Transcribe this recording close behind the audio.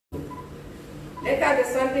L'état de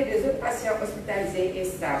santé des autres patients hospitalisés est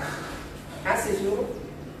stable. À ce jour,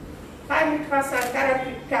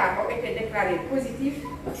 3348 cas ont été déclarés positifs,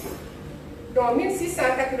 dont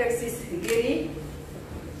 1686 guéris,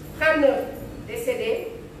 39 décédés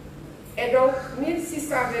et donc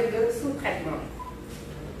 1622 sous traitement.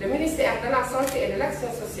 Le ministère de la Santé et de l'Action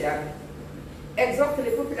sociale exhorte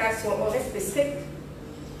les populations au respect strict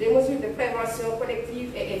des mesures de prévention collective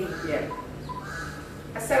et individuelle.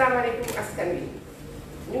 asalaamaaleykum askan wi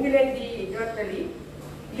ñu ngi leen di jottali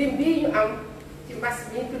lim bii ñu am ci mbas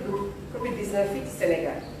mi tudd Covid-19 fii ci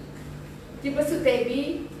Sénégal ci bésu tey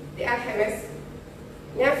bii di alxames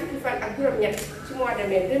ñaar fukki fan ak juróom-ñett ci mois de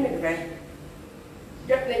mai 2020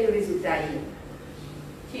 jot nañu résultat yi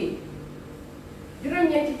ci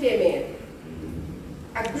juróom-ñeenti téeméer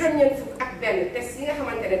ak juróom-ñeent fukk ak benn test yi nga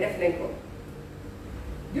xamante ne def nañ ko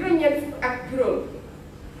juróom-ñeent fukk ak juróom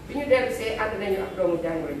bi ñu dellu see ànd nañu ak doomu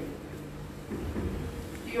jàngoro ji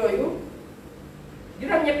ci yooyu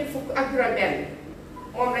juróom-ñetti fukk ak juróom-benn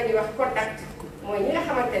moom la ñuy wax contact mooy ñi nga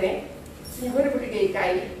xamante ne suñu bërëbu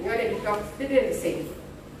liggéeyukaay yi ñoo leen di toog te di leen di sëy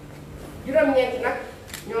juróom-ñeent nag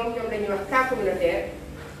ñoom la ñuy wax cas communautaire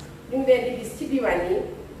ñu ngi leen di gis ci diwaan yi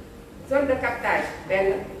zone de captage benn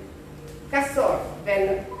Castor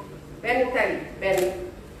benn Tali benn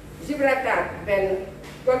Gibraltar benn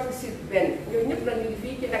Golfe Sud benn ñoom ñëpp nag ñu ngi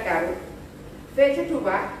fii ci Ndakaaru fee ci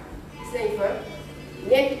Touba gis nañ fa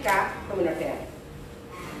ñeenti cas communautaire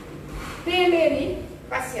téeméeri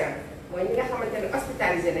patient mooy ñi nga xamante ne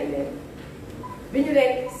hospitalisé nañ leen bi ñu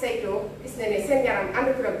leen saytoo gis na ne seen yaram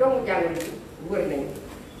àndatul ak doomu jàngoro ji wër nañu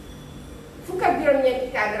fukk ak juróom-ñeenti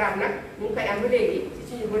cas grave nag ñu ngi koy am ba léegi ci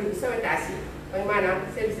suñu bërëbu sauvetage yi mooy maanaam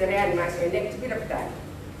service de réanimation yi nekk ci biir hôpital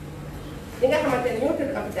ñi nga xamante ne ñoo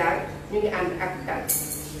tëdd hôpital ñu ngi ànd ak dal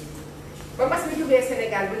ba mbas mi jógee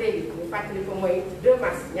Sénégal ba léegi ñu fàttali ko mooy 2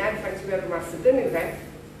 mars ñaari fan ci weeru mars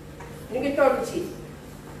 2020 ñu ngi toll ci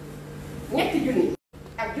ñetti junni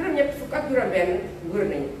ak juróom-ñetti fukk ak juróom-benn wër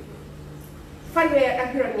nañu fanweer ak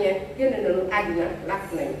juróom-ñeent génn nañu àddina làkk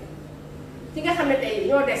nañu ci nga xam ne tey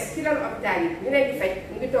ñoo des ci lalu hôpital yi ñu leen di faj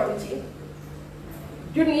ñu ngi toll ci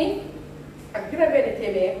junni ak juróom-benn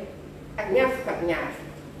téeméer ak ñaar fukk ak ñaar.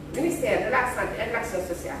 Ministère de la Santé et de l'Action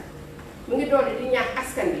sociale mu ngi doon di ñaax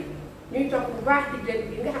askan bi ñuy topp bu baax digle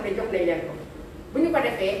bi nga xam ne jox nañ leen ko bu ñu ko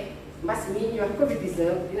defee mbas mii ñuy wax Covid-19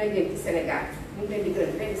 dina génn ci Sénégal ñu ngi leen di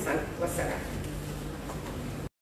gërëm di leen di sant wasalaam.